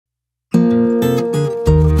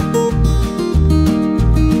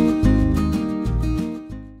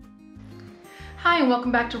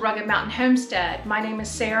welcome back to Rugged Mountain Homestead. My name is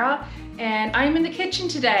Sarah and I'm in the kitchen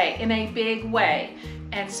today in a big way,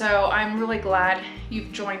 and so I'm really glad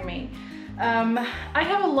you've joined me. I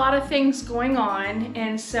have a lot of things going on,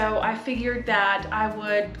 and so I figured that I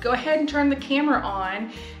would go ahead and turn the camera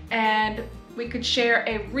on and we could share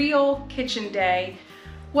a real kitchen day.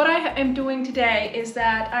 What I am doing today is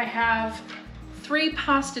that I have 3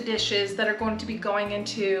 pasta dishes that are going to be going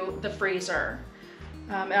into the freezer.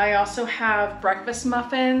 And I also have breakfast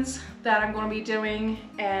muffins that I'm going to be doing,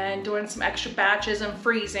 and doing some extra batches and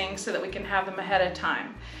freezing so that we can have them ahead of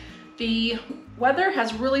time. The weather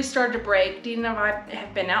has really started to break. Dean and I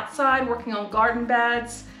have been outside working on garden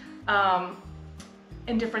beds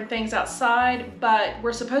and different things outside, but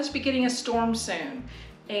we're supposed to be getting a storm soon.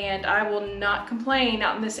 And I will not complain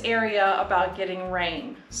out in this area about getting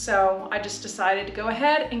rain. So I just decided to go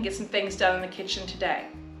ahead and get some things done in the kitchen today.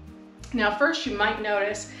 Now first, you might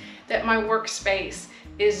notice that my workspace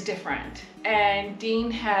is different, and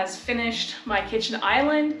Dean has finished my kitchen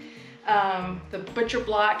island. The butcher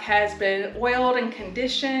block has been oiled and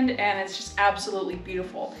conditioned, and it's just absolutely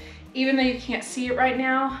beautiful. Even though you can't see it right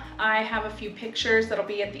now, I have a few pictures that'll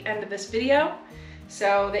be at the end of this video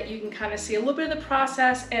so that you can kind of see a little bit of the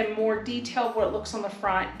process and more detail of what it looks on the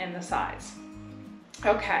front and the sides.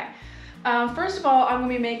 Okay. First of all, I'm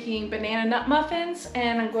going to be making banana nut muffins,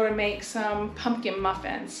 and I'm going to make some pumpkin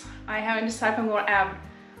muffins. I haven't decided if I'm going to add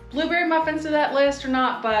blueberry muffins to that list or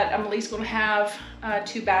not, but I'm at least going to have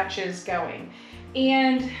 2 batches going.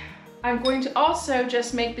 And I'm going to also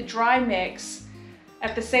just make the dry mix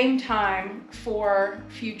at the same time for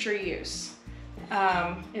future use.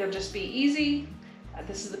 It'll just be easy.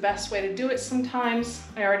 This is the best way to do it sometimes.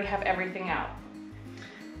 I already have everything out.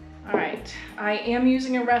 All right, I am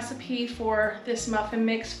using a recipe for this muffin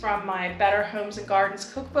mix from my Better Homes and Gardens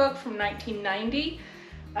cookbook from 1990.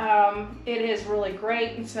 It is really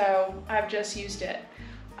great, and so I've just used it.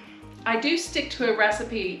 I do stick to a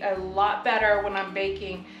recipe a lot better when I'm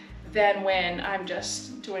baking than when I'm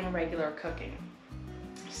just doing regular cooking.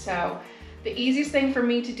 So the easiest thing for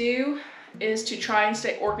me to do is to try and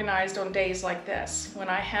stay organized on days like this. When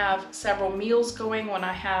I have several meals going, when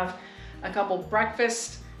I have a couple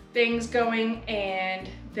breakfast things going, and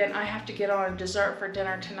then I have to get on a dessert for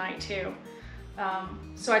dinner tonight too.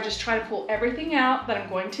 So I just try to pull everything out that I'm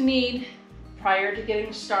going to need prior to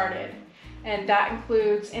getting started. And that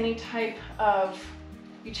includes any type of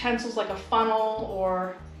utensils like a funnel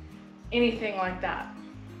or anything like that.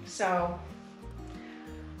 So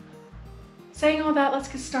saying all that, let's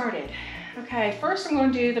get started. Okay, first I'm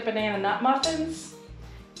going to do the banana nut muffins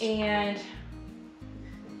and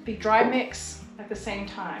the dry mix at the same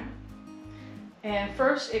time. And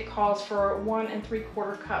first it calls for 1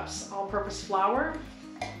 3/4 cups all-purpose flour.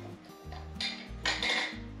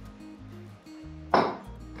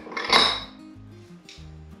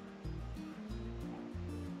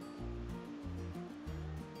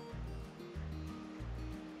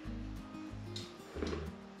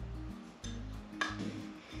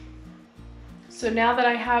 So now that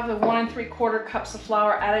I have the 1 3/4 cups of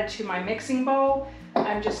flour added to my mixing bowl,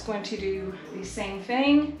 I'm just going to do the same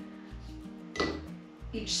thing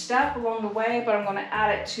each step along the way, but I'm going to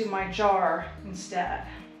add it to my jar instead.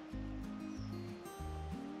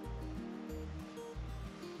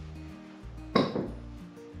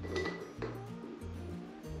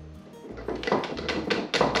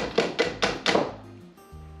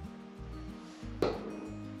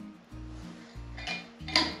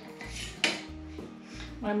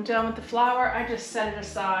 When I'm done with the flour, I just set it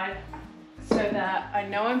aside so that I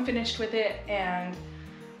know I'm finished with it, and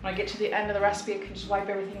when I get to the end of the recipe, I can just wipe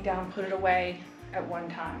everything down and put it away at one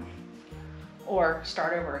time, or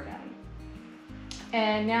start over again.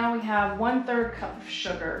 And now we have 1/3 cup of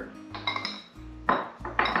sugar.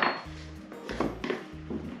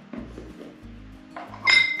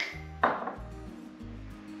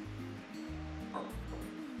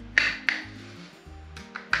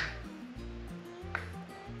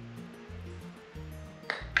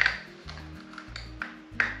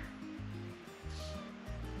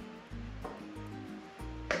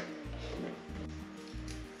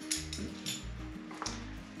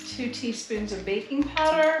 Two teaspoons of baking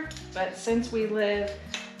powder, but since we live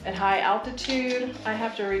at high altitude, I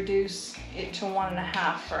have to reduce it to 1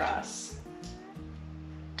 1/2 for us.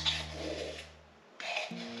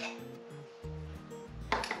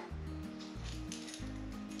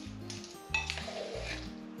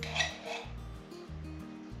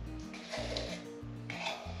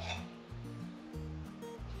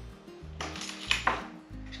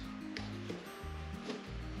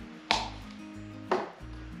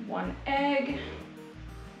 One egg.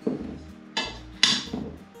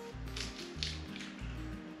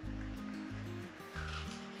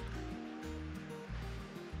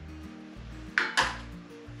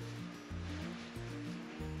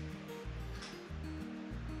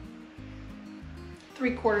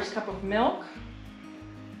 3/4 cup of milk.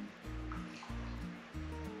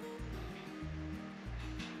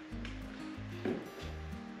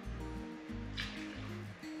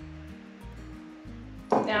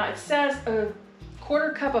 Now it says a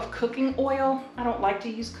 1/4 cup of cooking oil. I don't like to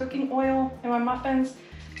use cooking oil in my muffins,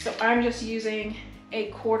 so I'm just using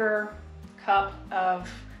a 1/4 cup of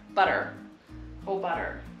butter, whole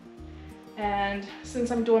butter. And since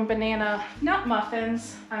I'm doing banana nut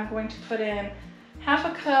muffins, I'm going to put in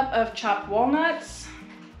 1/2 cup of chopped walnuts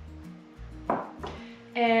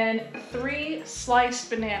and 3 sliced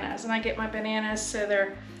bananas. And I get my bananas so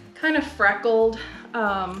they're kind of freckled.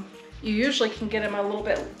 You usually can get them a little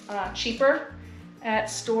bit cheaper at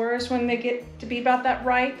stores when they get to be about that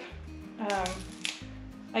ripe.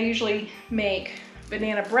 I usually make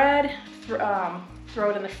banana bread, throw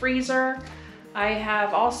it in the freezer. I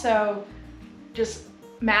have also just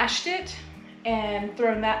mashed it and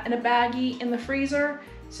thrown that in a baggie in the freezer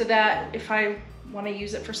so that if I want to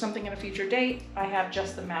use it for something in a future date, I have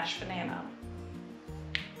just the mashed banana.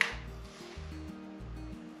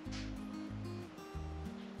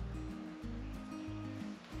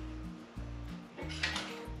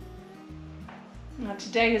 Now,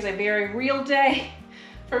 today is a very real day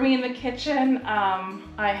for me in the kitchen.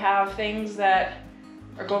 I have things that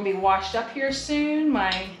are going to be washed up here soon.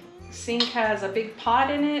 My sink has a big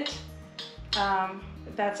pot in it,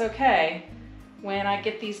 but that's okay. When I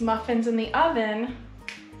get these muffins in the oven,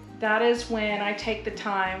 that is when I take the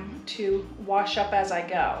time to wash up as I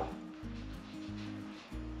go.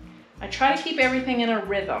 I try to keep everything in a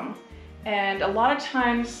rhythm, and a lot of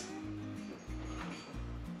times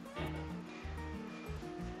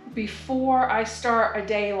before I start a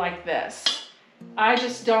day like this, I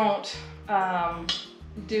just don't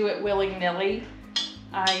do it willy-nilly.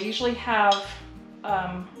 I usually have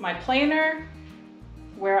my planner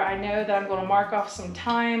where I know that I'm going to mark off some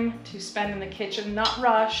time to spend in the kitchen, not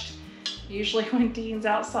rushed, usually when Dean's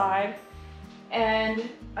outside, and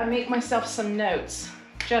I make myself some notes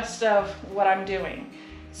just of what I'm doing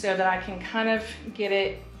so that I can kind of get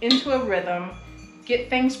it into a rhythm, get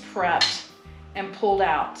things prepped and pulled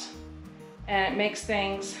out, and it makes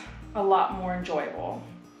things a lot more enjoyable.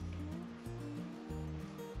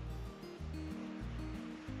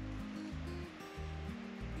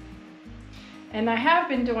 And I have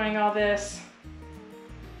been doing all this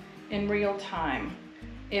in real time.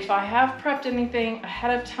 If I have prepped anything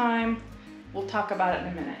ahead of time, we'll talk about it in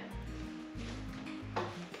a minute.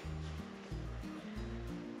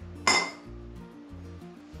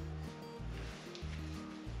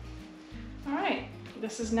 All right,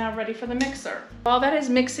 this is now ready for the mixer. While that is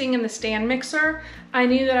mixing in the stand mixer, I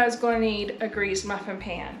knew that I was going to need a greased muffin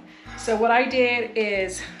pan. So what I did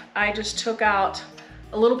is I just took out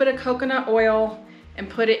a little bit of coconut oil and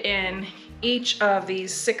put it in each of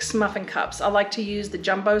these 6 muffin cups. I like to use the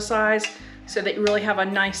jumbo size so that you really have a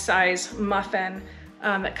nice size muffin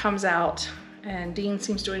that comes out, and Dean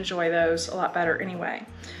seems to enjoy those a lot better anyway.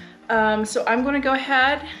 So I'm going to go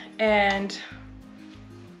ahead and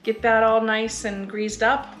get that all nice and greased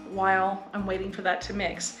up while I'm waiting for that to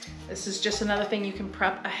mix. This is just another thing you can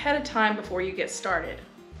prep ahead of time before you get started.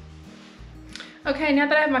 Okay, now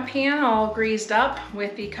that I have my pan all greased up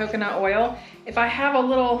with the coconut oil, if I have a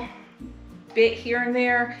little bit here and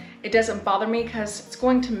there, it doesn't bother me because it's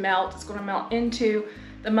going to melt. It's going to melt into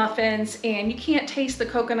the muffins, and you can't taste the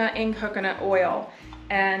coconut in coconut oil,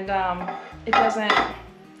 and it doesn't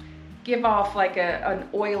give off like an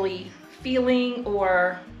oily feeling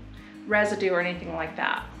or residue or anything like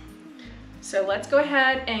that. So let's go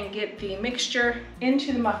ahead and get the mixture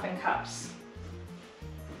into the muffin cups.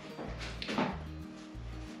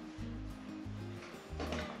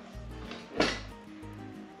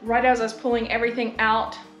 Right as I was pulling everything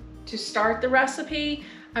out to start the recipe,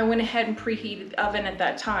 I went ahead and preheated the oven at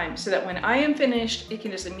that time so that when I am finished, it can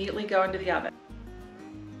just immediately go into the oven.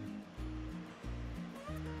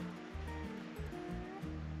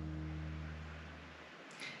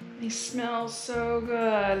 These smell so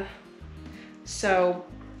good. So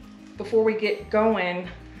before we get going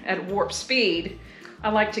at warp speed, I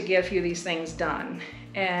like to get a few of these things done.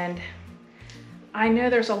 And I know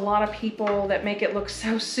there's a lot of people that make it look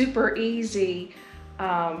so super easy.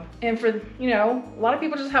 And for, you know, a lot of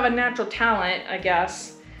people just have a natural talent, I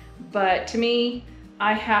guess. But to me,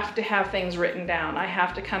 I have to have things written down. I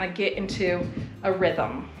have to kind of get into a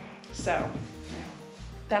rhythm. So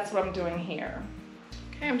that's what I'm doing here.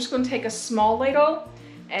 Okay, I'm just going to take a small ladle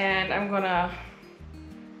and I'm going to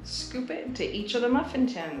scoop it into each of the muffin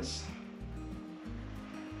tins.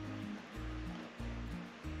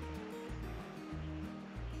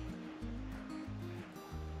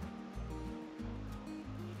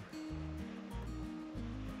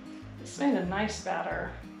 This made a nice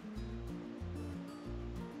batter.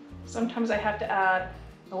 Sometimes I have to add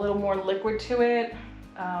a little more liquid to it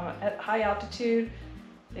at high altitude.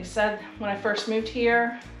 They said when I first moved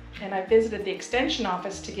here and I visited the extension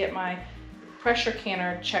office to get my pressure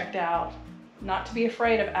canner checked out, not to be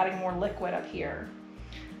afraid of adding more liquid up here.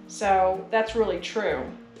 So that's really true,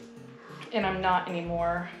 and I'm not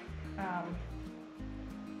anymore.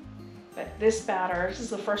 But this batter, this is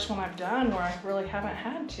the first one I've done where I really haven't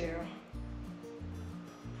had to.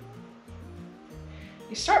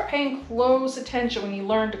 You start paying close attention when you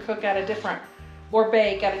learn to cook at a different, or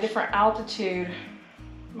bake at a different altitude.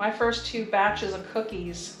 My first 2 batches of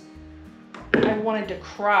cookies, I wanted to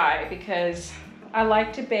cry because I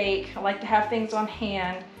like to bake, I like to have things on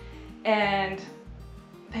hand, and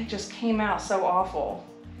they just came out so awful.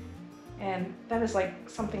 And that is like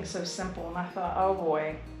something so simple, and I thought, oh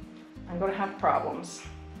boy, I'm gonna have problems.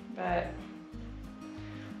 But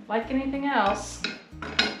like anything else,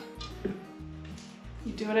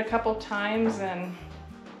 you do it a couple times and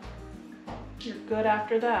you're good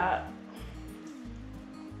after that.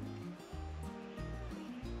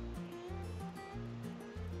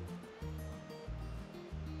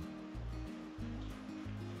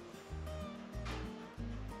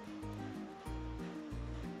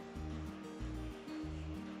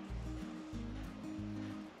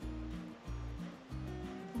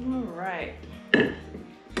 All right.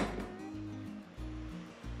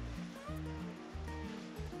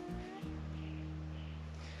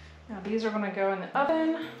 Now these are going to go in the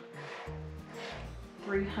oven.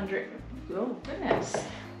 300. Oh goodness.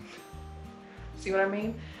 See what I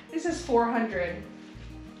mean? This is 400,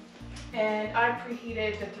 and I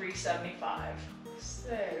preheated to 375.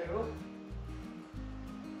 So it'll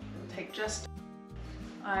take just.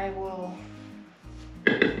 I will.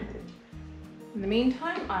 In the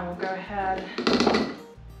meantime, I will go ahead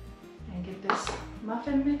and get this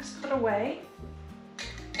muffin mix put away.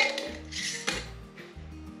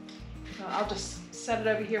 So I'll just set it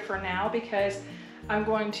over here for now because I'm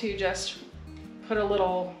going to just put a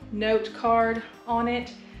little note card on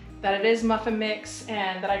it that it is muffin mix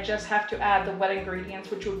and that I just have to add the wet ingredients,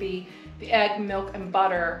 which would be the egg, milk, and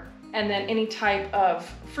butter, and then any type of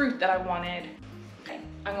fruit that I wanted. Okay.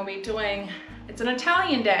 I'm gonna be doing, it's an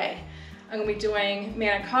Italian day. I'm gonna be doing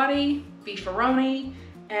manicotti, beefaroni,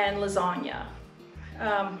 and lasagna.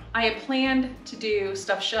 I had planned to do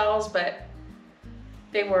stuffed shells, but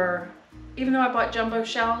they were, even though I bought jumbo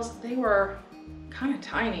shells, they were kind of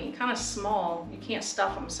tiny, kind of small. You can't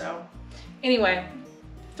stuff them, so. Anyway,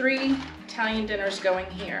 3 Italian dinners going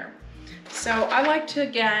here. So I like to,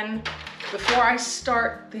 again, before I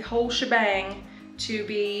start the whole shebang, to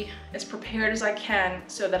be as prepared as I can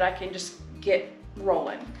so that I can just get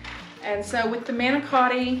rolling. And so with the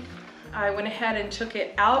manicotti, I went ahead and took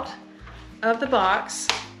it out of the box.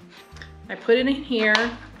 I put it in here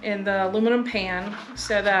in the aluminum pan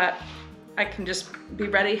so that I can just be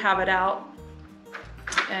ready to have it out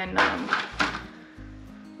and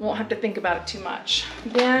won't have to think about it too much.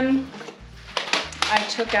 Then I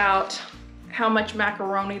took out how much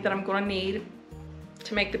macaroni that I'm gonna need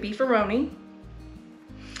to make the beefaroni.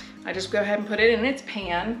 I just go ahead and put it in its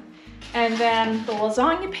pan. And then the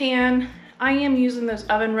lasagna pan, I am using those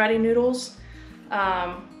oven ready noodles.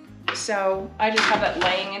 So I just have that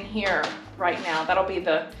laying in here right now. That'll be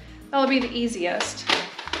the easiest.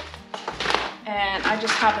 And I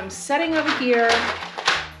just have them setting over here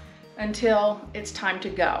until it's time to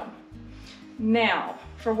go. Now,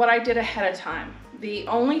 for what I did ahead of time. The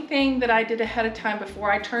only thing that I did ahead of time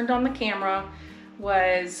before I turned on the camera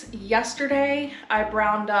was yesterday I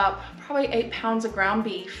browned up probably 8 pounds of ground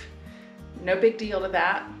beef. No big deal to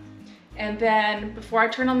that. And then before I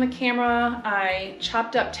turned on the camera, I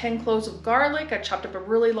chopped up 10 cloves of garlic. I chopped up a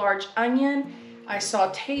really large onion. I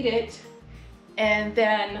sauteed it. And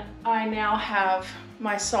then I now have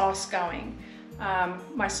my sauce going.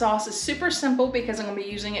 My sauce is super simple because I'm gonna be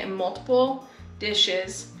using it in multiple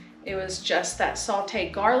dishes. It was just that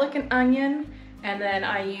sauteed garlic and onion. And then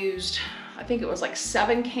I used, I think it was like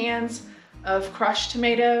 7 cans of crushed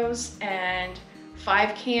tomatoes and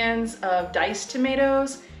 5 cans of diced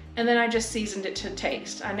tomatoes, and then I just seasoned it to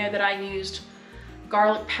taste. I know that I used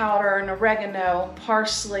garlic powder and oregano,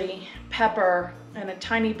 parsley, pepper, and a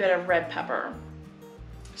tiny bit of red pepper.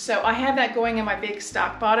 So I have that going in my big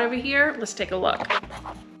stock pot over here. Let's take a look.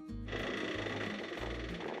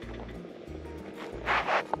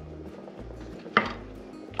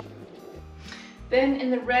 Then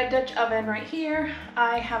in the red Dutch oven right here,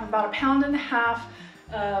 I have about 1.5 pounds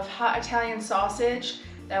of hot Italian sausage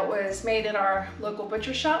that was made at our local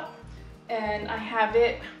butcher shop, and I have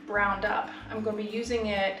it browned up. I'm going to be using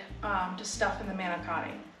it to stuff in the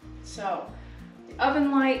manicotti. So the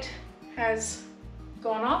oven light has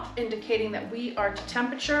gone off, indicating that we are to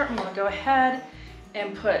temperature. I'm gonna go ahead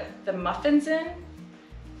and put the muffins in.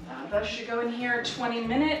 Those should go in here 20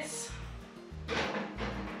 minutes. Okay,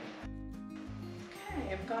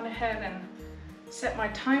 I've gone ahead and set my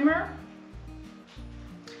timer,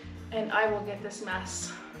 and I will get this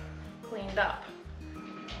mess cleaned up.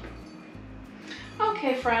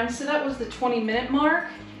 Okay friends, so that was the 20-minute mark,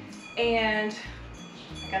 and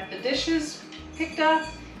I got the dishes picked up,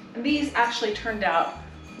 and these actually turned out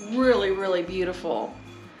really, really beautiful.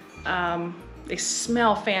 They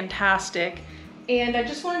smell fantastic, and I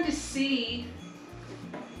just wanted to see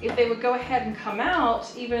if they would go ahead and come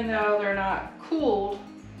out even though they're not cooled,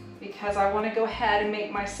 because I want to go ahead and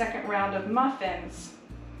make my second round of muffins,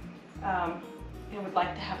 and would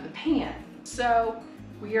like to have the pan. So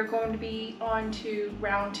we are going to be on to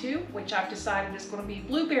round 2, which I've decided is going to be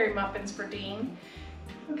blueberry muffins for Dean.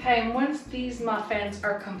 Okay, and once these muffins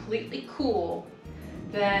are completely cool,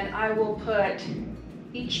 then I will put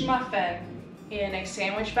each muffin in a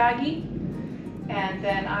sandwich baggie, and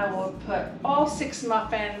then I will put all 6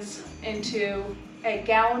 muffins into a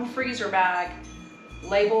gallon freezer bag,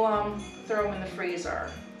 label them, throw them in the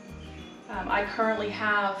freezer. I currently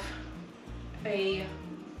have a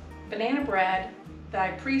banana bread that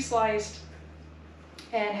I pre-sliced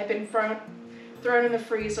and had been thrown in the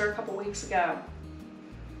freezer a couple weeks ago,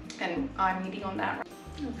 and I'm eating on that.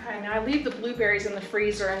 Okay, now I leave the blueberries in the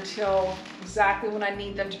freezer until exactly when I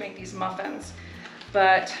need them to make these muffins.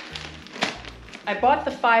 But I bought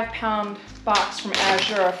the 5-pound box from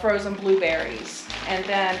Azure of frozen blueberries, and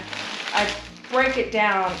then I break it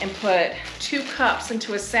down and put 2 cups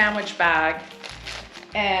into a sandwich bag,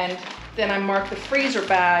 and then I mark the freezer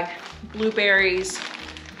bag, blueberries,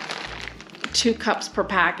 2 cups per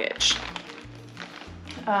package.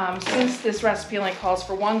 Since this recipe only calls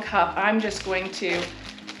for 1 cup, I'm just going to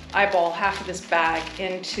eyeball half of this bag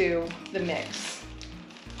into the mix,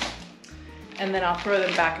 and then I'll throw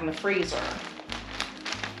them back in the freezer.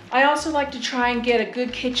 I also like to try and get a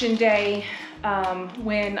good kitchen day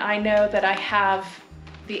when I know that I have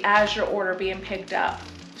the Azure order being picked up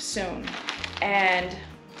soon, and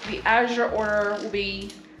the Azure order will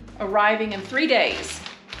be arriving in 3 days.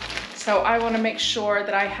 So I want to make sure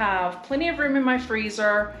that I have plenty of room in my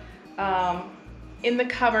freezer, in the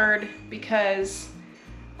cupboard, because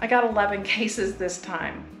I got 11 cases this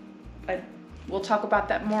time. But we'll talk about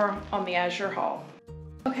that more on the Azure haul.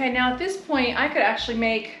 Okay, now at this point I could actually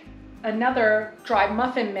make another dry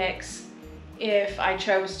muffin mix if I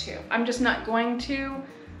chose to. I'm just not going to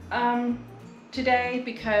today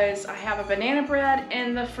because I have a banana bread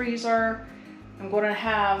in the freezer. I'm going to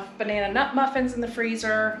have banana nut muffins in the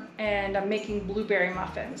freezer, and I'm making blueberry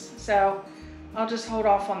muffins. So I'll just hold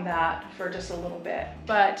off on that for just a little bit.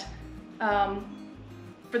 But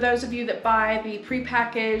for those of you that buy the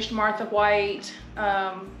prepackaged Martha White,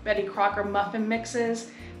 Betty Crocker muffin mixes,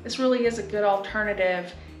 this really is a good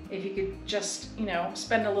alternative if you could just, you know,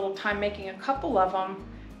 spend a little time making a couple of them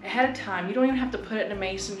ahead of time. You don't even have to put it in a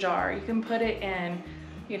mason jar. You can put it in,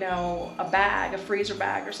 you know, a bag, a freezer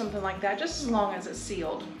bag or something like that, just as long as it's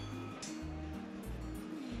sealed.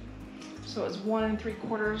 So it's 1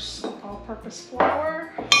 3/4 all-purpose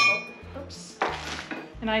flour. Oops.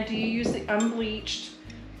 And I do use the unbleached.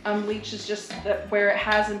 Unbleached is just where it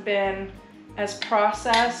hasn't been as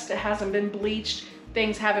processed, it hasn't been bleached,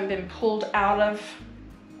 things haven't been pulled out of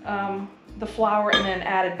the flour and then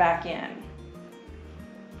added back in.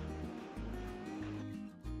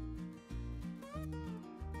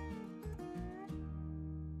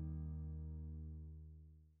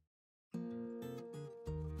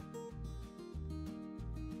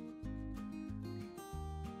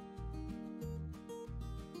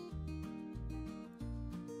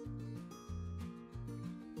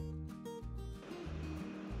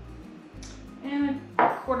 And a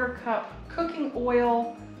 1/4 cup cooking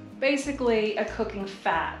oil, basically a cooking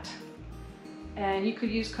fat. And you could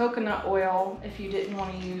use coconut oil if you didn't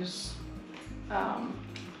want to use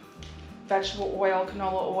vegetable oil,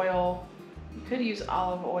 canola oil. You could use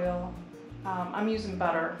olive oil. I'm using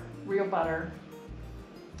butter, real butter.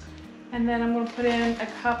 And then I'm going to put in a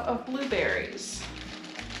cup of blueberries.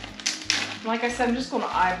 Like I said, I'm just going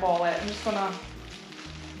to eyeball it. I'm just going to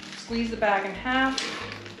squeeze the bag in half.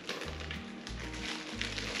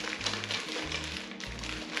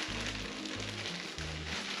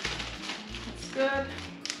 Good.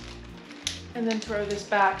 And then throw this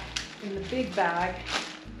back in the big bag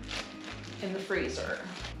in the freezer.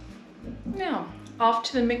 Now, off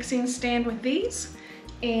to the mixing stand with these.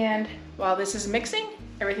 And while this is mixing,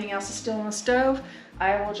 everything else is still on the stove.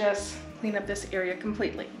 I will just clean up this area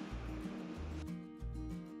completely.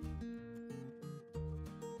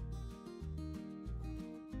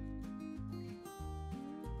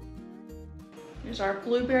 Here's our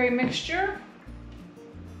blueberry mixture.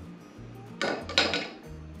 And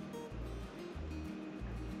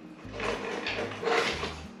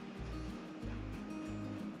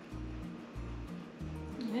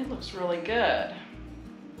it looks really good.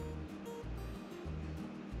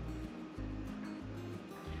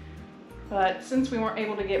 But since we weren't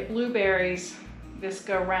able to get blueberries this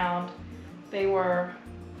go round, they were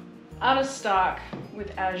out of stock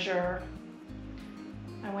with Azure.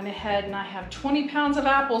 I went ahead and I have 20 pounds of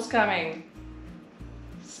apples coming.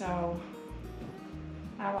 So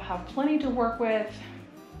I will have plenty to work with.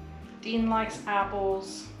 Dean likes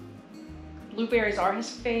apples. Blueberries are his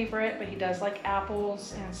favorite, but he does like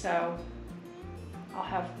apples, and so I'll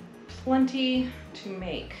have plenty to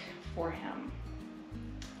make for him.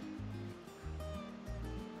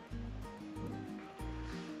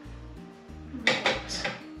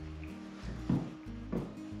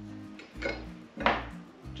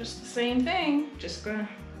 Just the same thing, just gonna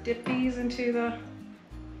dip these into the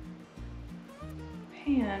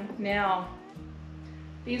pan. Now,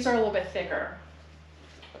 these are a little bit thicker,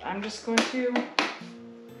 but I'm just going to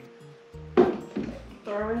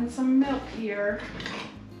throw in some milk here.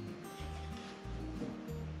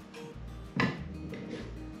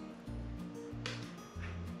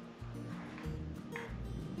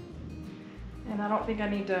 And I don't think I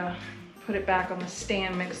need to put it back on the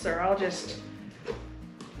stand mixer. I'll just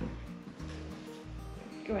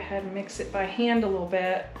go ahead and mix it by hand a little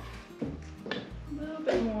bit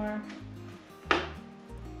more.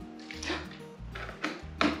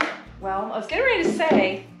 Well, I was getting ready to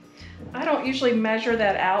say, I don't usually measure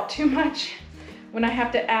that out too much when I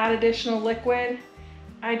have to add additional liquid.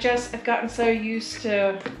 I've gotten so used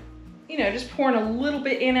to, you know, just pouring a little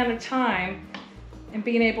bit in at a time and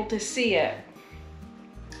being able to see it.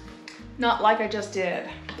 Not like I just did.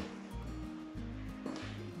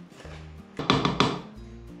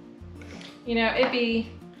 You know, it'd be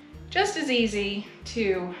just as easy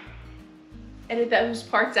to edit those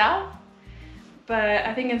parts out, but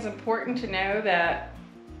I think it's important to know that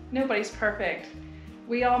nobody's perfect.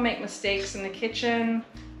 We all make mistakes in the kitchen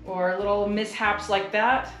or little mishaps like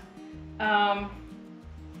that. Actually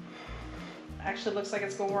looks like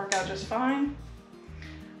it's gonna work out just fine,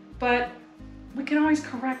 but we can always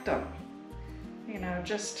correct them. You know,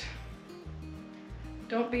 just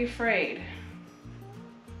don't be afraid.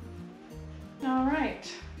 All right,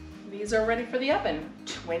 these are ready for the oven,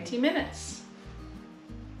 20 minutes.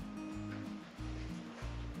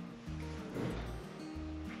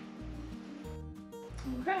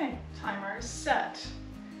 Okay, timer is set.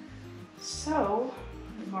 So,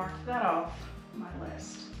 mark that off my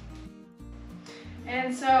list.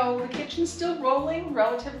 And so the kitchen's still rolling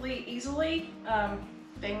relatively easily.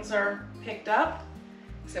 Things are picked up,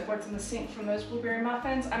 except what's in the sink from those blueberry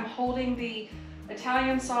muffins. I'm holding the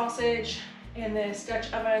Italian sausage in this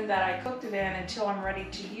Dutch oven that I cooked it in until I'm ready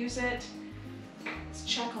to use it. Let's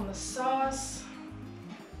check on the sauce.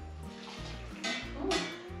 Ooh,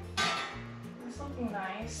 it's looking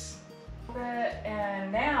nice.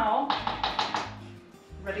 And now,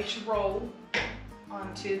 ready to roll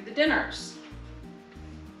onto the dinners.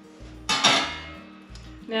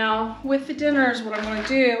 Now, with the dinners, what I'm going to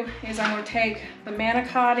do is I'm going to take the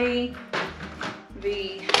manicotti,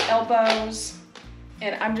 the elbows,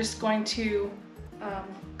 and I'm just going to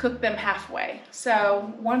cook them halfway.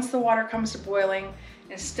 So once the water comes to boiling,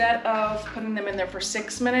 instead of putting them in there for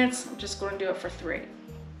 6 minutes, I'm just going to do it for 3.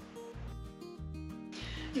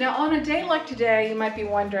 Now, on a day like today, you might be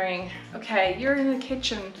wondering, okay, you're in the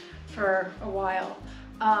kitchen for a while.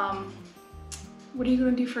 What are you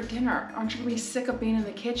going to do for dinner? Aren't you going to be sick of being in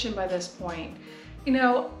the kitchen by this point? You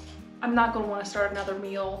know, I'm not going to want to start another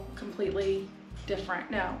meal completely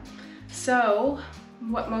different, no. So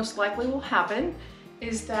what most likely will happen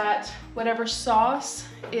is that whatever sauce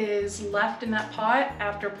is left in that pot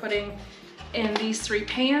after putting in these 3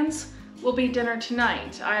 pans will be dinner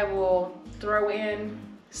tonight. I will throw in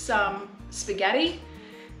some spaghetti,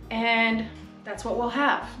 and that's what we'll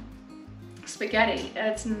have. Spaghetti.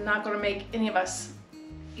 It's not going to make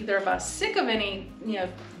either of us sick of any, you know,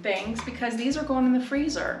 things, because these are going in the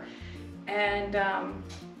freezer. And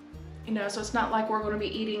you know, so it's not like we're going to be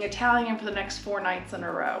eating Italian for the next 4 nights in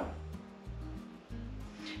a row.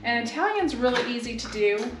 And Italian's really easy to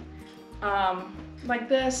do like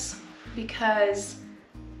this, because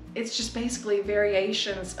it's just basically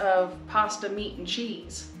variations of pasta, meat, and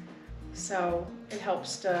cheese. So it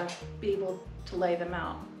helps to be able to lay them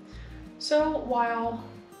out. So while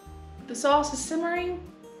the sauce is simmering,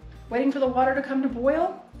 waiting for the water to come to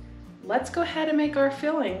boil, let's go ahead and make our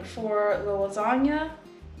filling for the lasagna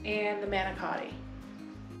and the manicotti.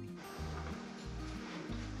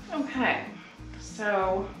 Okay,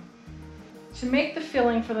 so to make the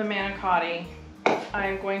filling for the manicotti,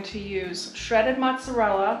 I'm going to use shredded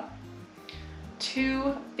mozzarella,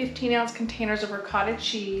 2 15-ounce containers of ricotta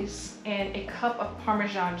cheese, and a cup of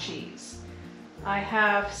Parmesan cheese. I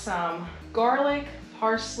have some garlic,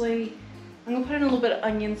 parsley. I'm gonna put in a little bit of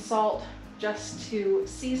onion salt just to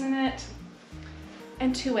season it,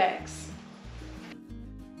 and 2 eggs.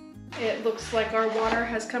 It looks like our water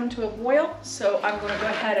has come to a boil, so I'm gonna go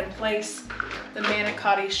ahead and place the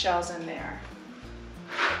manicotti shells in there.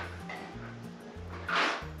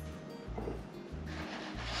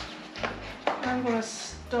 I'm gonna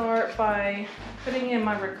start by putting in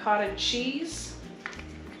my ricotta cheese.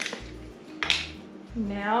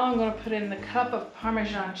 Now I'm gonna put in the cup of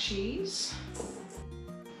Parmesan cheese.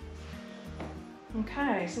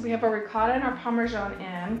 Okay, so we have our ricotta and our Parmesan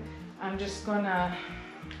in. I'm just gonna,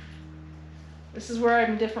 this is where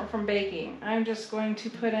I'm different from baking. I'm just going to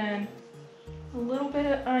put in a little bit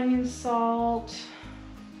of onion salt,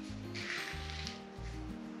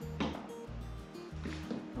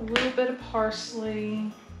 a little bit of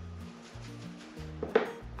parsley,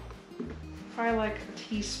 probably like a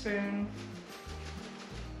teaspoon,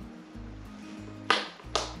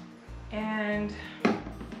 and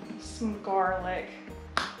some garlic.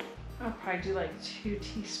 I'll probably do like 2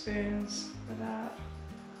 teaspoons for that.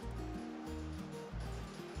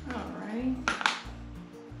 All right.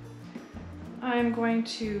 I'm going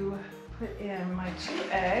to put in my 2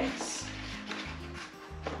 eggs.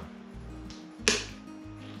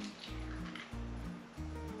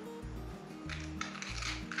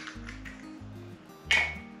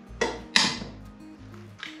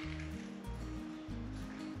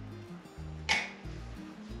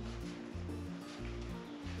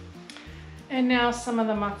 And now some of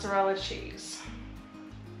the mozzarella cheese.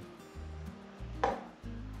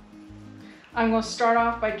 I'm going to start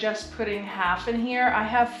off by just putting half in here. I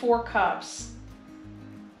have 4 cups.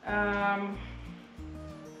 Yeah.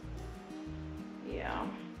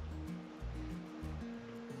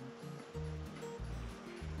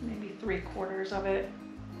 Maybe 3/4 of it.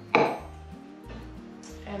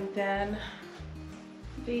 And then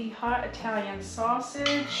the hot Italian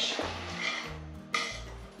sausage.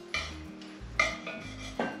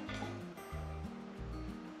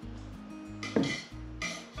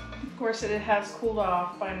 Of course, it has cooled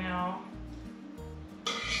off by now.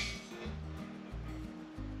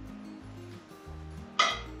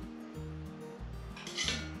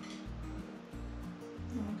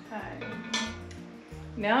 Okay.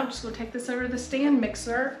 Now I'm just going to take this over to the stand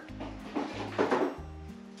mixer.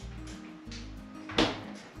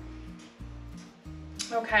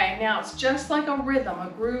 Okay, now it's just like a rhythm, a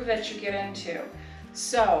groove that you get into.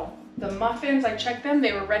 So the muffins, I checked them,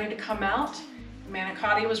 they were ready to come out.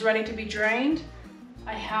 Manicotti was ready to be drained.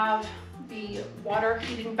 I have the water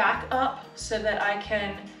heating back up so that I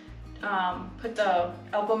can put the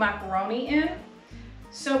elbow macaroni in.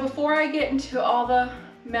 So before I get into all the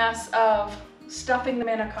mess of stuffing the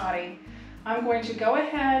manicotti, I'm going to go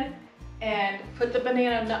ahead and put the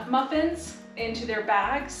banana nut muffins into their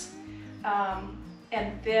bags.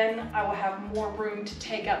 And then I will have more room to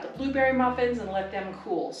take out the blueberry muffins and let them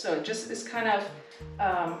cool. So it just is kind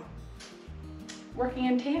of working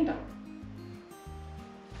in tandem.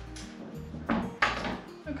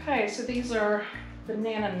 Okay, so these are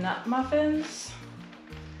banana nut muffins.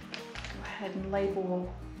 Go ahead and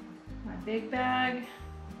label my big bag.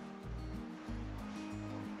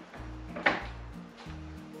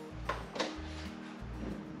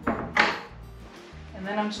 And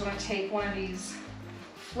then I'm just going to take one of these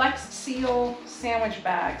Flex Seal sandwich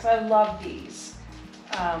bags. I love these.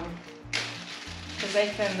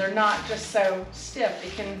 Because they're not just so stiff,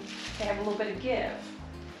 they have a little bit of give.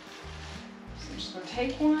 So I'm just gonna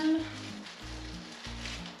take one,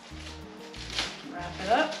 wrap it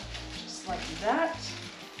up, just like that.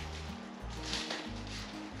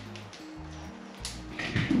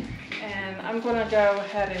 And I'm gonna go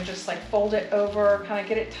ahead and just like fold it over, kind of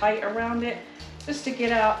get it tight around it, just to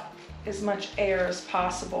get out as much air as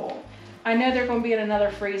possible. I know they're gonna be in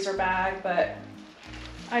another freezer bag, but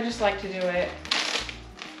I just like to do it.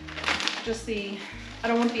 I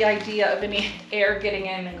don't want the idea of any air getting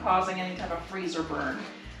in and causing any type of freezer burn.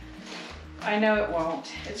 I know it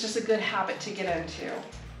won't. It's just a good habit to get into.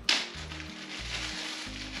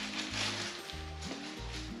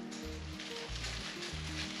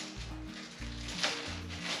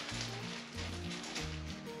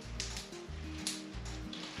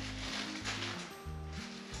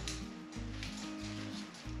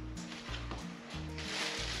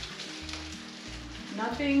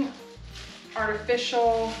 Nothing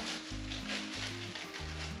artificial,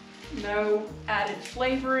 no added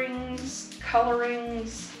flavorings,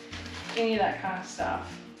 colorings, any of that kind of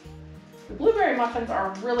stuff. The blueberry muffins are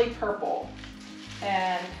really purple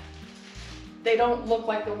and they don't look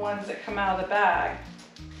like the ones that come out of the bag,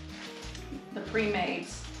 the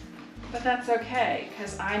pre-mades, but that's okay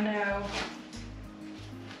because I know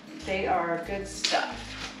they are good stuff.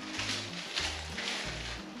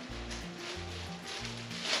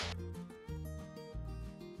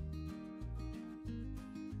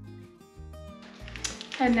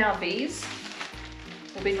 And now these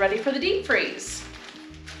will be ready for the deep freeze.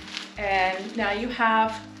 And now you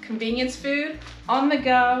have convenience food on the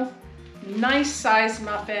go, nice sized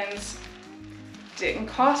muffins. Didn't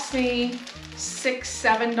cost me $6,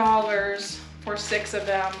 $7 for 6 of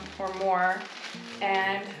them or more.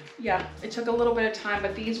 And yeah, it took a little bit of time,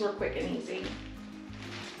 but these were quick and easy.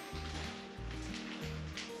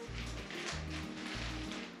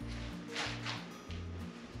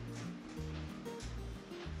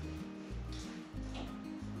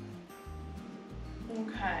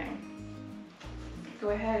 Okay, go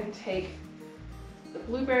ahead and take the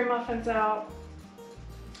blueberry muffins out.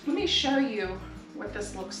 Let me show you what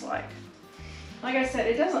this looks like. Like I said,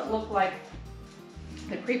 it doesn't look like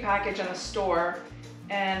the prepackaged in the store,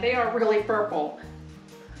 and they are really purple.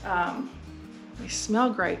 They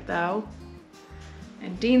smell great though,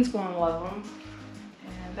 and Dean's gonna love them,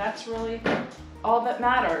 and that's really all that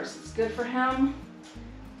matters. It's good for him,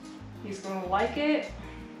 he's gonna like it,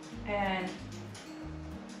 and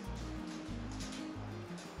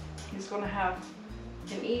he's gonna have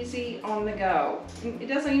an easy on the go. It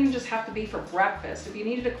doesn't even just have to be for breakfast. If you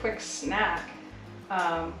needed a quick snack,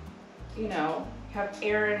 you know, have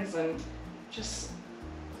errands and just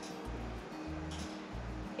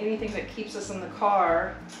anything that keeps us in the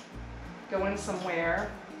car, going somewhere.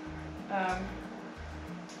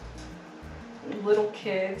 Little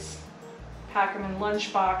kids, pack them in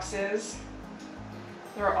lunch boxes.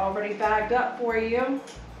 They're already bagged up for you.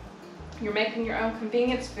 You're making your own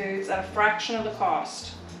convenience foods at a fraction of the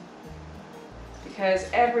cost, because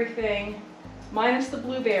everything, minus the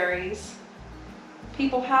blueberries,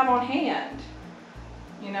 people have on hand.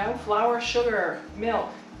 You know, flour, sugar, milk,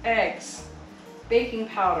 eggs, baking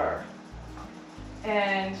powder.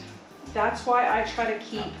 And that's why I try to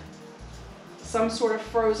keep some sort of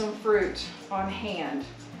frozen fruit on hand.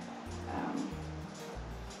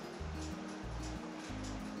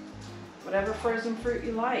 Whatever frozen fruit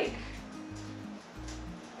you like.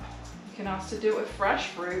 You can also do it with fresh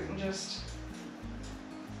fruit and just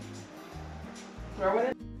throw it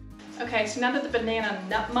in. Okay, so now that the banana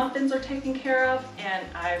nut muffins are taken care of and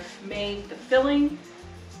I've made the filling,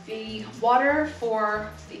 the water for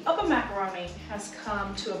the upper macaroni has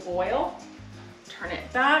come to a boil. Turn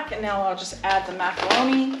it back, and now I'll just add the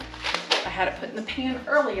macaroni. I had it put in the pan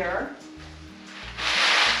earlier.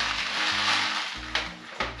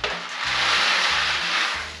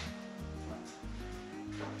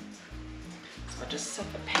 So I'll just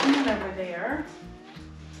set the pan over there.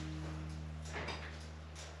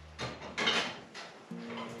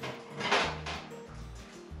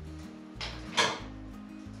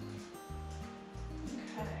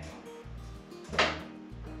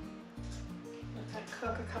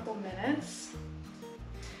 Cook a couple minutes,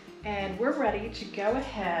 and we're ready to go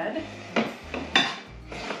ahead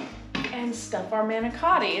and stuff our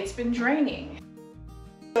manicotti. It's been draining.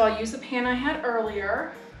 So I'll use the pan I had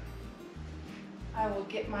earlier. I will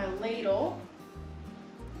get my ladle.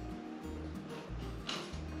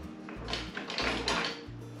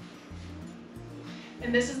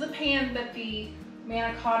 And this is the pan that the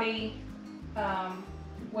manicotti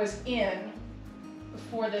was in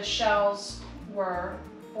before the shells were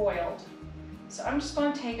boiled. So I'm just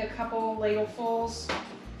going to take a couple ladlefuls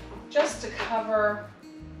just to cover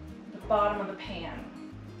the bottom of the pan.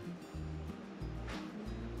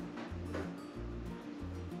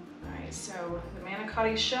 Alright, so the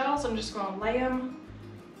manicotti shells, I'm just going to lay them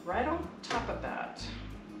right on top of that.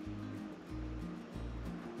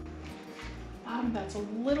 Bottom that's a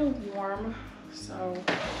little warm, so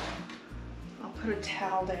I'll put a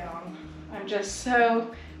towel down. I'm just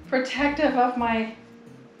so protective of my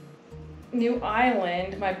new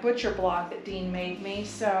island, my butcher block that Dean made me,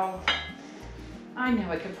 so I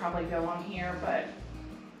know it could probably go on here, but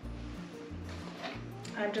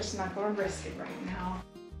I'm just not going to risk it right now.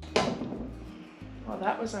 Well,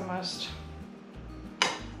 that was almost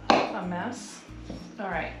a mess. All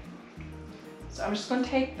right, so I'm just going to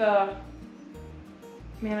take the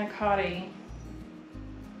manicotti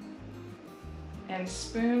and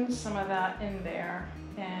spoon some of that in there.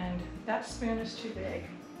 And that spoon is too big.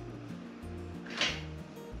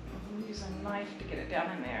 I'll use a knife to get it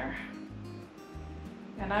down in there.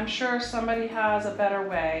 And I'm sure somebody has a better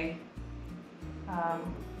way.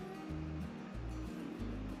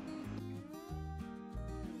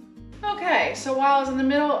 Okay, so while I was in the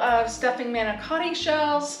middle of stuffing manicotti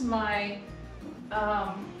shells, my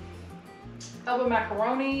elbow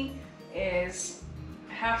macaroni is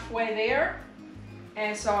halfway there.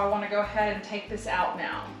 And so I want to go ahead and take this out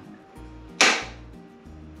now.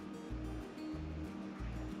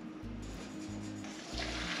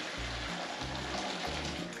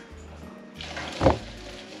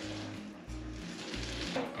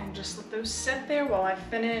 And just let those sit there while I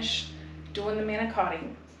finish doing the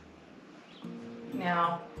manicotti.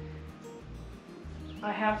 Now,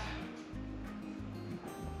 I'm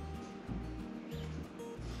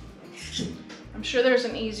sure there's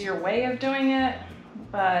an easier way of doing it,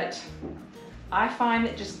 but I find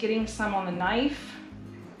that just getting some on the knife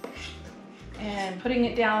and putting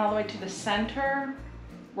it down all the way to the center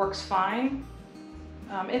works fine.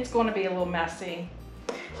 It's going to be a little messy,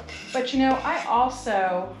 but you know, I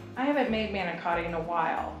haven't made manicotti in a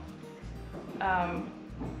while.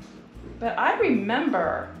 But I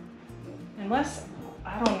remember, unless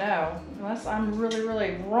I'm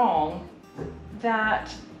really wrong,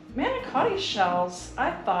 that manicotti shells,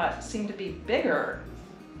 I thought, seemed to be bigger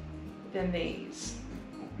than these.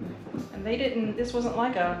 And this wasn't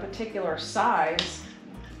like a particular size.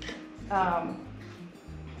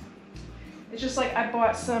 It's just like I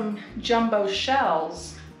bought some jumbo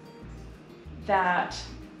shells that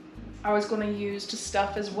I was going to use to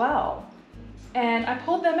stuff as well. And I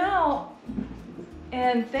pulled them out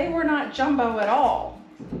and they were not jumbo at all.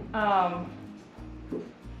 I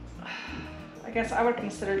guess I would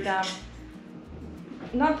consider them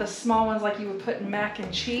not the small ones like you would put in mac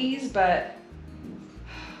and cheese, but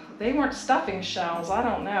they weren't stuffing shells. I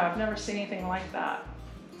don't know. I've never seen anything like that.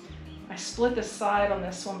 I split the side on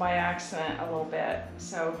this one by accident a little bit,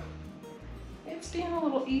 so it's being a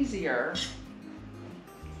little easier.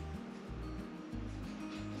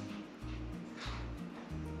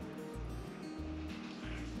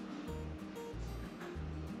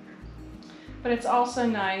 But it's also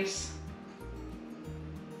nice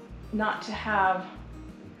not to have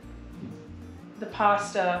the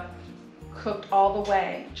pasta cooked all the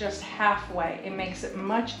way, just halfway. It makes it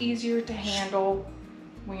much easier to handle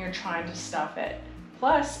when you're trying to stuff it.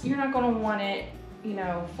 Plus, you're not going to want it, you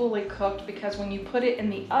know, fully cooked, because when you put it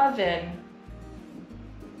in the oven,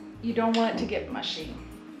 you don't want it to get mushy.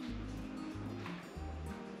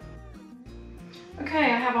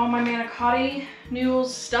 Okay, I have all my manicotti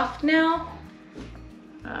noodles stuffed now.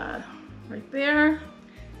 Right there,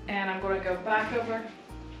 and I'm going to go back over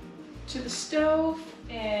to the stove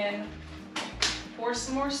and pour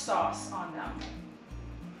some more sauce on them.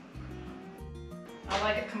 I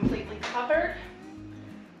like it completely covered.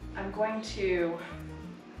 I'm going to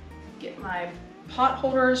get my pot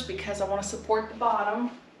holders because I want to support the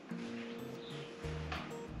bottom.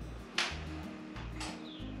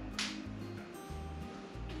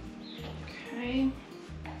 Okay.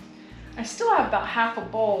 I still have about half a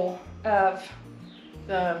bowl of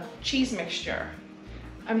the cheese mixture.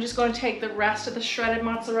 I'm just going to take the rest of the shredded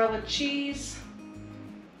mozzarella cheese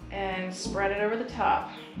and spread it over the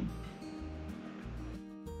top.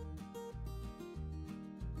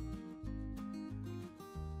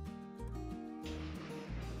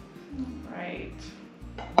 Right.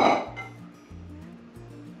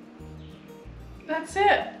 That's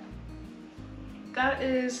it. That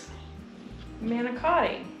is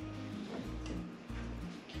manicotti.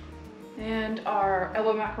 And our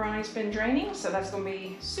elbow macaroni's been draining, so that's going to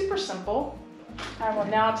be super simple. I will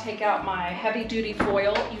now take out my heavy duty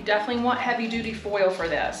foil. You definitely want heavy duty foil for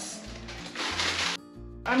this.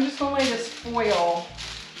 I'm just going to lay this foil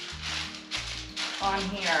on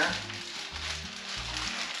here.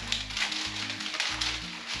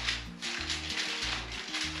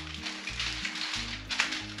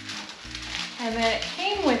 And then it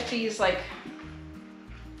came with these like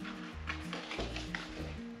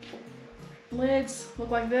lids,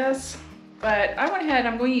 look like this, but I went ahead,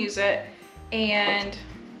 I'm going to use it, and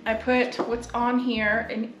I put what's on here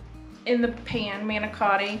in the pan,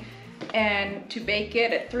 manicotti, and to bake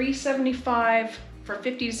it at 375 for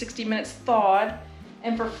 50 to 60 minutes thawed.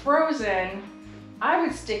 And for frozen, I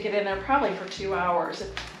would stick it in there probably for 2 hours,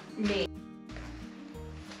 me.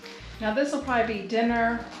 Now this will probably be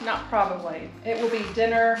dinner, not probably, it will be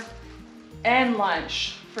dinner and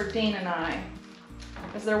lunch for Dean and I,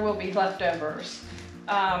 because there will be leftovers.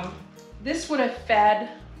 This would have fed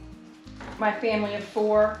my family of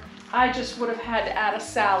 4, I just would have had to add a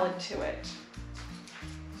salad to it.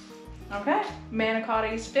 Okay,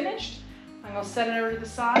 manicotti is finished. I'm gonna set it over to the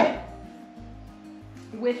side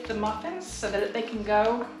with the muffins so that they can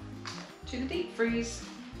go to the deep freeze.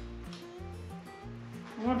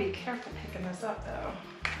 I wanna be careful picking this up though.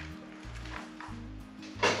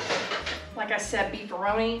 Like I said,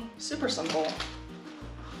 beefaroni, super simple.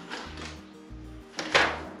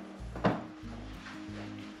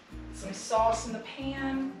 Some sauce in the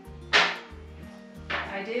pan.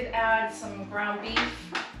 I did add some ground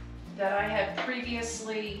beef that I had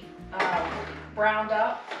previously browned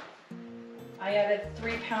up. I added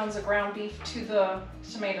 3 pounds of ground beef to the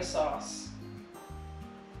tomato sauce.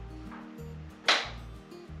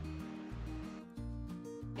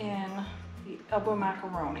 And the elbow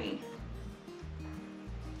macaroni.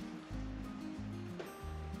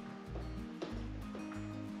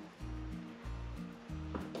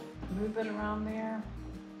 Move it around there.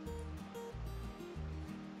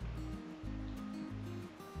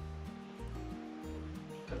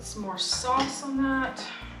 Put some more sauce on that.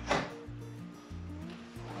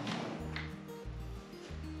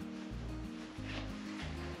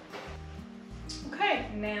 Okay,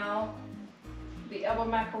 now the elbow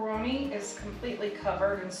macaroni is completely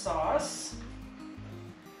covered in sauce.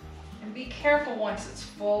 And be careful once it's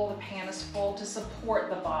full, the pan is full, to support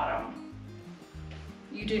the bottom.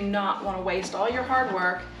 You do not want to waste all your hard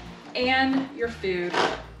work and your food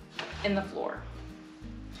in the floor.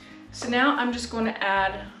 So now I'm just going to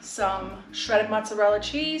add some shredded mozzarella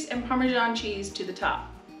cheese and Parmesan cheese to the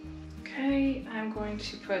top. Okay, I'm going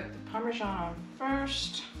to put the Parmesan on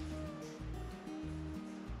first.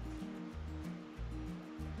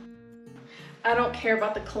 I don't care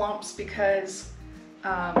about the clumps because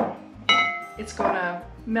it's going to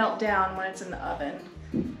melt down when it's in the oven.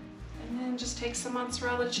 And then just take some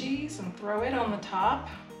mozzarella cheese and throw it on the top.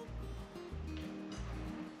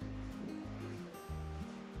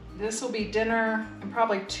 This will be dinner and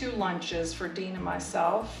probably 2 lunches for Dean and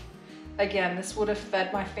myself. Again, this would have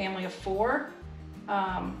fed my family of 4, you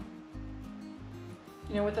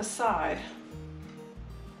know, with a side.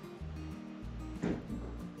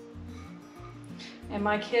 And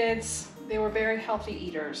my kids, they were very healthy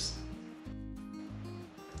eaters.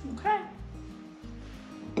 Okay.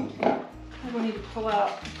 I'm going to need to pull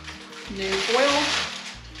out new foil.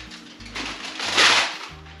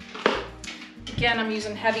 Again, I'm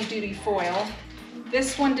using heavy duty foil.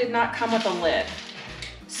 This one did not come with a lid.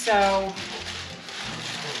 So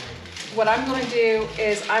what I'm going to do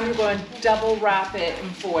is I'm going to double wrap it in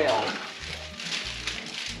foil.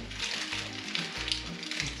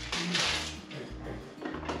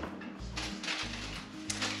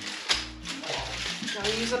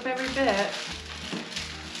 Gotta use up every bit.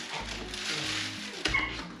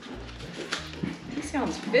 He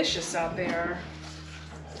sounds vicious out there.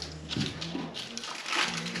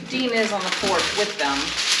 Dean is on the porch with them.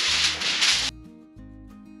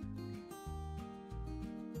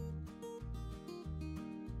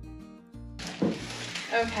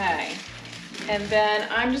 Okay, and then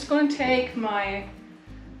I'm just going to take my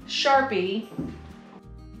Sharpie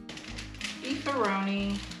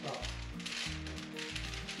beefaroni.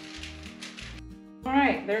 All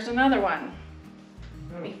right, there's another one.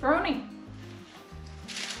 Beefaroni.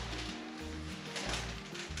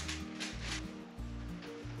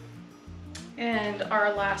 And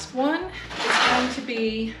our last one is going to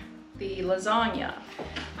be the lasagna.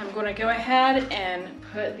 I'm going to go ahead and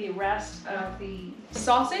put the rest of the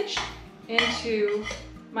sausage into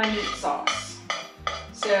my meat sauce.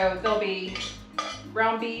 So there'll be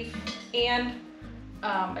ground beef and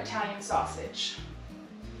Italian sausage.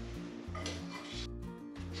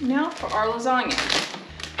 Now for our lasagna.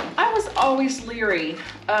 I was always leery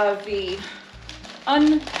of the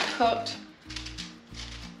uncooked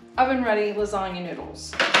oven-ready lasagna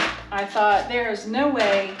noodles. I thought there is no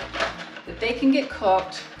way that they can get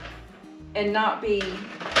cooked and not be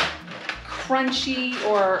crunchy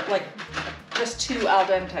or like just too al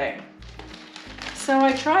dente. So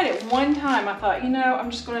I tried it one time. I thought, you know,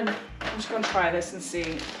 I'm just gonna try this and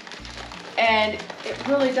see. And it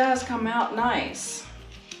really does come out nice.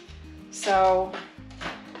 So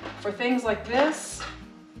for things like this,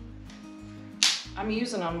 I'm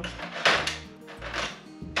using them.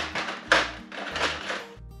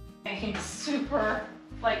 And super,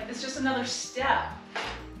 like, it's just another step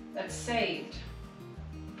that's saved.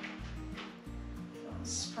 I'll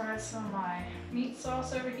spread some of my meat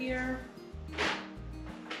sauce over here.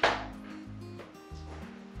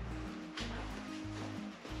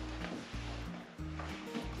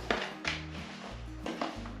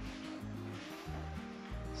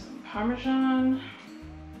 Some Parmesan.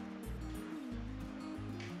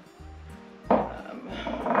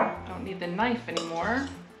 Don't need the knife anymore.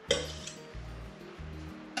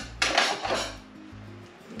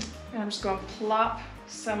 And I'm just going to plop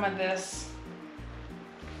some of this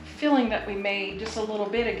filling that we made just a little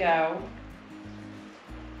bit ago.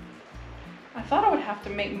 I thought I would have to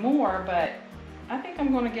make more, but I think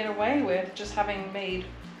I'm going to get away with just having made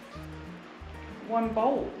one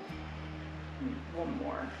bowl. One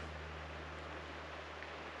more.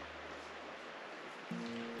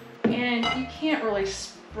 And you can't really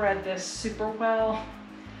spread this super well.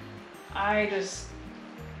 I just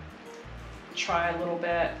try a little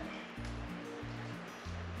bit.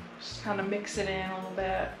 Just kind of mix it in a little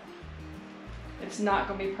bit. It's not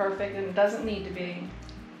going to be perfect, and it doesn't need to be.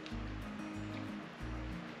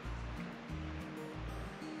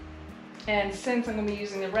 And since I'm going to be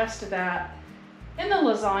using the rest of that in the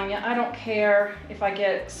lasagna, I don't care if I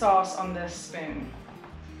get sauce on this spoon.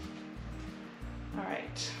 All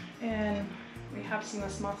right, and we have some of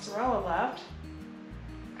this mozzarella left.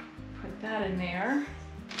 Put that in there.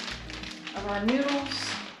 Of our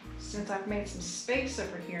noodles, since I've made some space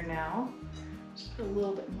over here now, just put a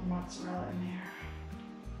little bit more mozzarella in there.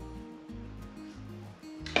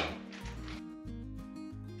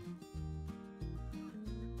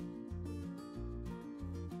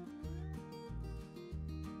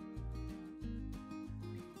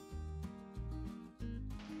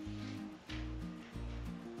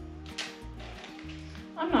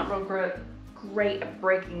 I'm not real great at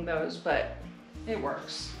breaking those, but it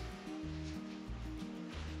works.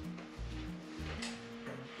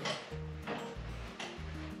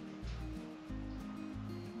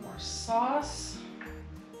 More sauce.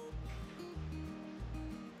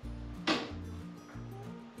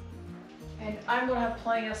 And I'm going to have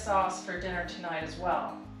plenty of sauce for dinner tonight as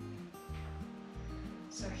well.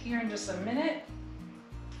 So here in just a minute,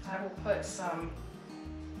 I will put some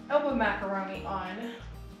elbow macaroni on.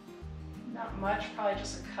 Not much, probably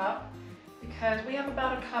just a cup, because we have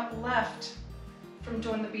about a cup left from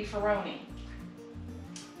doing the beefaroni.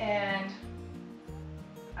 And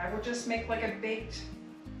I will just make like a baked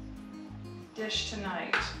dish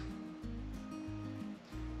tonight.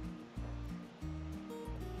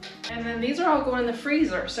 And then these are all going in the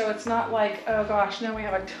freezer, so it's not like, oh gosh, now we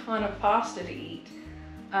have a ton of pasta to eat.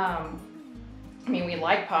 I mean, we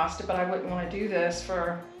like pasta, but I wouldn't want to do this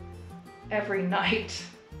for every night.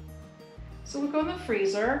 So we'll go in the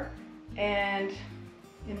freezer, and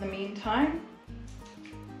in the meantime,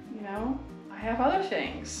 you know, I have other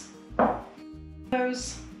things.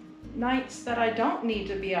 Those nights that I don't need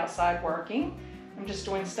to be outside working, I'm just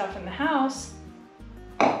doing stuff in the house,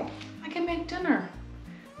 I can make dinner.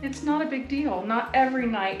 It's not a big deal. Not every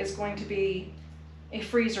night is going to be a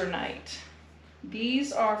freezer night.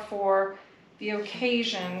 These are for the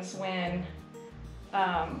occasions when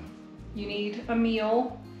you need a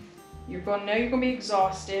meal. You're going to know you're going to be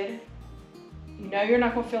exhausted. You know you're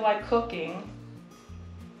not going to feel like cooking.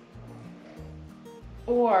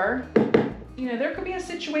 Or, you know, there could be a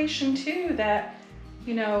situation too that,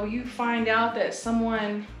 you know, you find out that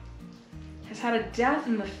someone has had a death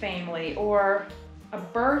in the family or a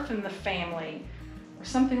birth in the family or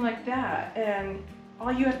something like that. And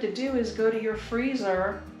all you have to do is go to your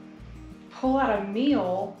freezer, pull out a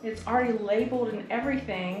meal. It's already labeled and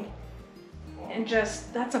everything. And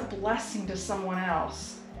just, that's a blessing to someone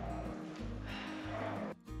else.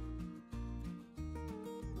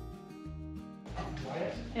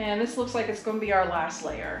 And this looks like it's going to be our last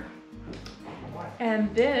layer.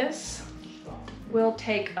 And this will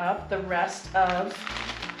take up the rest of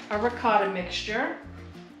our ricotta mixture.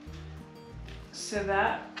 So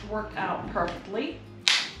that worked out perfectly.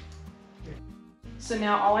 So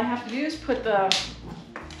now all I have to do is put the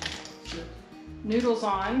noodles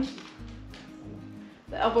on,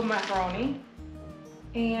 the elbow macaroni,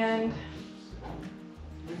 and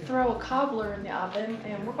throw a cobbler in the oven,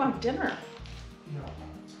 and we're going to have dinner.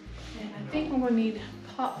 And I think we're going to need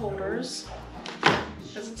pot holders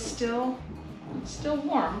because it's still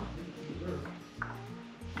warm.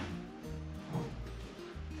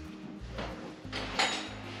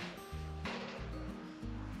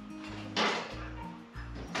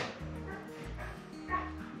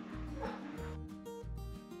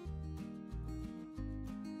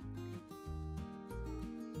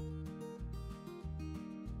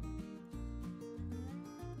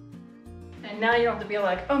 And now you don't have to be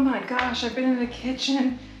like, oh my gosh, I've been in the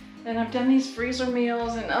kitchen and I've done these freezer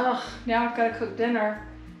meals and ugh, now I've got to cook dinner.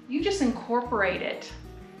 You just incorporate it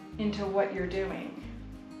into what you're doing.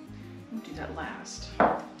 I'll do that last.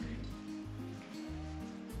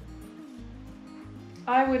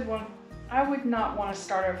 I would not want to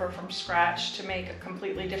start over from scratch to make a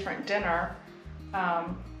completely different dinner.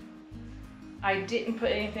 I didn't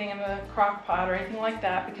put anything in the crock pot or anything like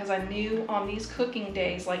that because I knew on these cooking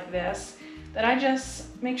days like this that I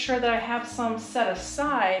just make sure that I have some set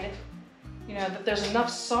aside, you know, that there's enough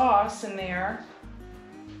sauce in there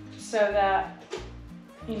so that,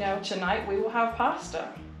 you know, tonight we will have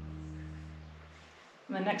pasta.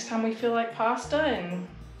 And the next time we feel like pasta, and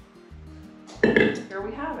here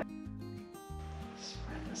we have it.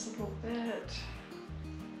 Spread this a little bit.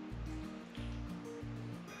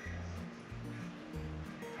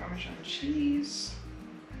 Parmesan cheese.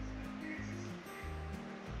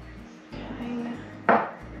 Okay.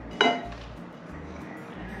 And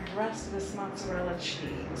the rest of this mozzarella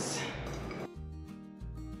cheese.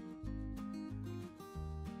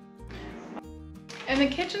 And the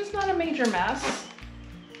kitchen's not a major mess.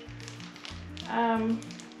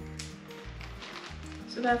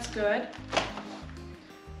 So that's good.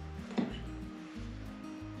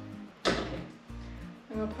 I'm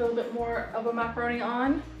gonna put a little bit more of a macaroni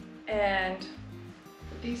on and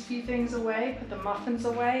put these few things away, put the muffins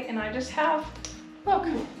away, and I just have, look,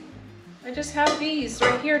 I just have these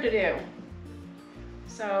right here to do.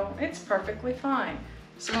 So it's perfectly fine.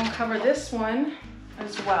 So I'm gonna cover this one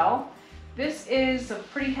as well. This is a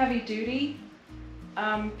pretty heavy duty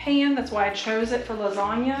pan, that's why I chose it for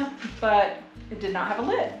lasagna, but it did not have a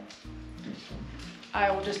lid. I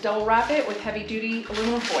will just double wrap it with heavy duty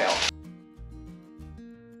aluminum foil.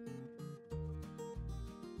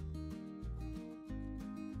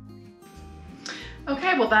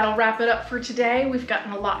 Okay, well that'll wrap it up for today. We've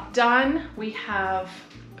gotten a lot done. We have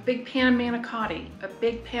a big pan of manicotti, a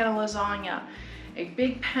big pan of lasagna, a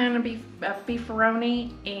big pan of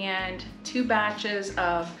beefaroni, and 2 batches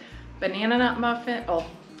of banana nut muffin,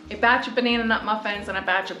 a batch of banana nut muffins and a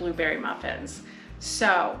batch of blueberry muffins.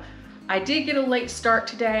 So I did get a late start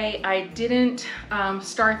today. I didn't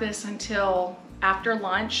start this until after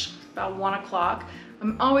lunch, about 1 o'clock.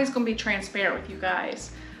 I'm always gonna be transparent with you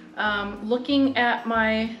guys. Looking at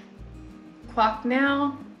my clock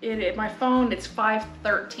now, my phone, it's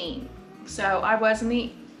 5:13. So I was in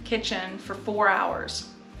the kitchen for 4 hours.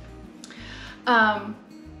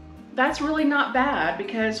 That's really not bad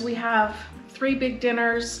because we have 3 big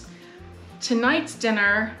dinners. Tonight's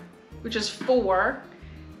dinner, which is 4,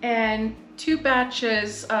 and 2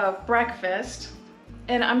 batches of breakfast.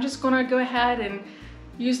 And I'm just gonna go ahead and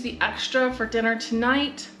use the extra for dinner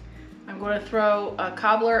tonight. I'm gonna throw a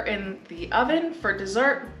cobbler in the oven for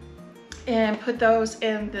dessert and put those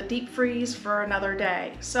in the deep freeze for another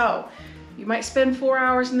day. So you might spend 4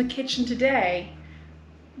 hours in the kitchen today,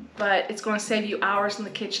 but it's going to save you hours in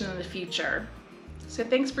the kitchen in the future. So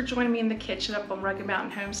thanks for joining me in the kitchen up on Rugged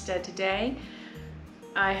Mountain Homestead today.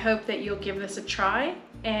 I hope that you'll give this a try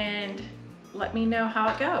and let me know how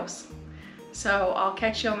it goes. So I'll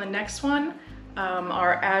catch you on the next one.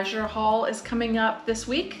 Our Azure haul is coming up this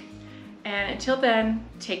week. And until then,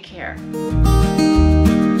 take care.